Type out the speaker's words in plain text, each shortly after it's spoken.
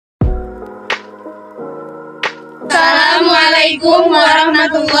Assalamualaikum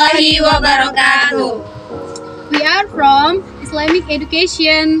warahmatullahi wabarakatuh. We are from Islamic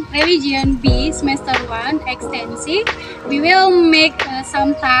Education Religion B Semester 1 Extensive. We will make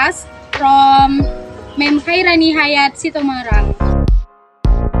some tasks from Mem Khairani Hayat Sitomarang.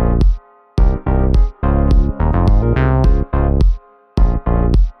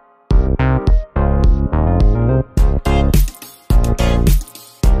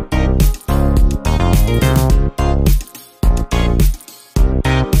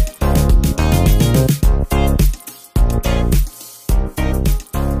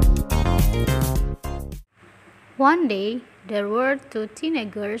 One day, there were two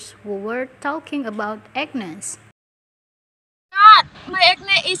teenagers who were talking about acne. God, my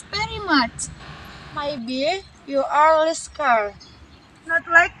acne is very much. Maybe you are less scared. Not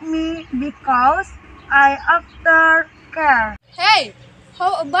like me because I after care. Hey,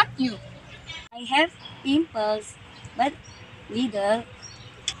 how about you? I have pimples, but little.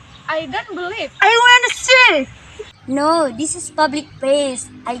 I don't believe. I want to see. No, this is public place.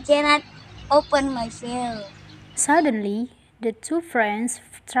 I cannot open my veil. Suddenly, the two friends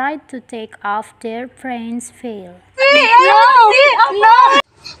tried to take off their friend's veil. No!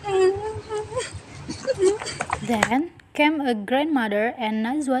 Then came a grandmother and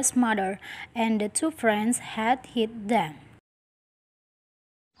Najwa's mother, and the two friends had hit them.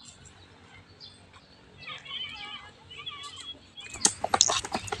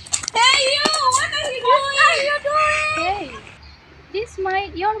 Hey you, what are you doing? Hey, this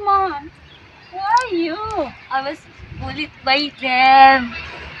might your mom. Why you? I was bullied by them.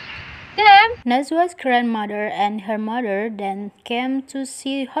 Najwa's grandmother and her mother then came to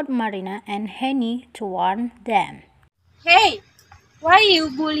see Hot Marina and Henny to warn them. Hey, why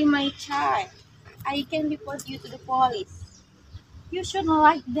you bully my child? I can report you to the police. You shouldn't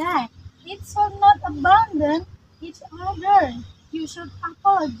like that. It should not abandon each other. You should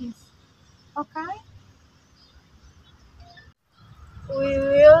apologize. Okay? We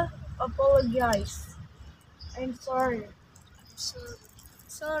will apologize. I'm sorry.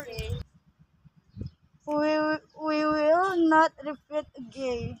 Sorry. We will not repeat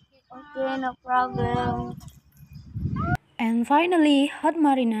again. Okay, no problem. And finally, Hot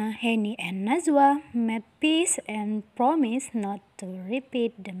Marina, Henny, and Najwa made peace and promised not to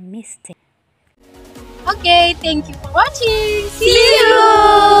repeat the mistake. Okay, thank you for watching. See you!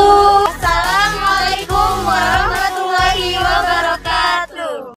 Assalamualaikum warahmatullahi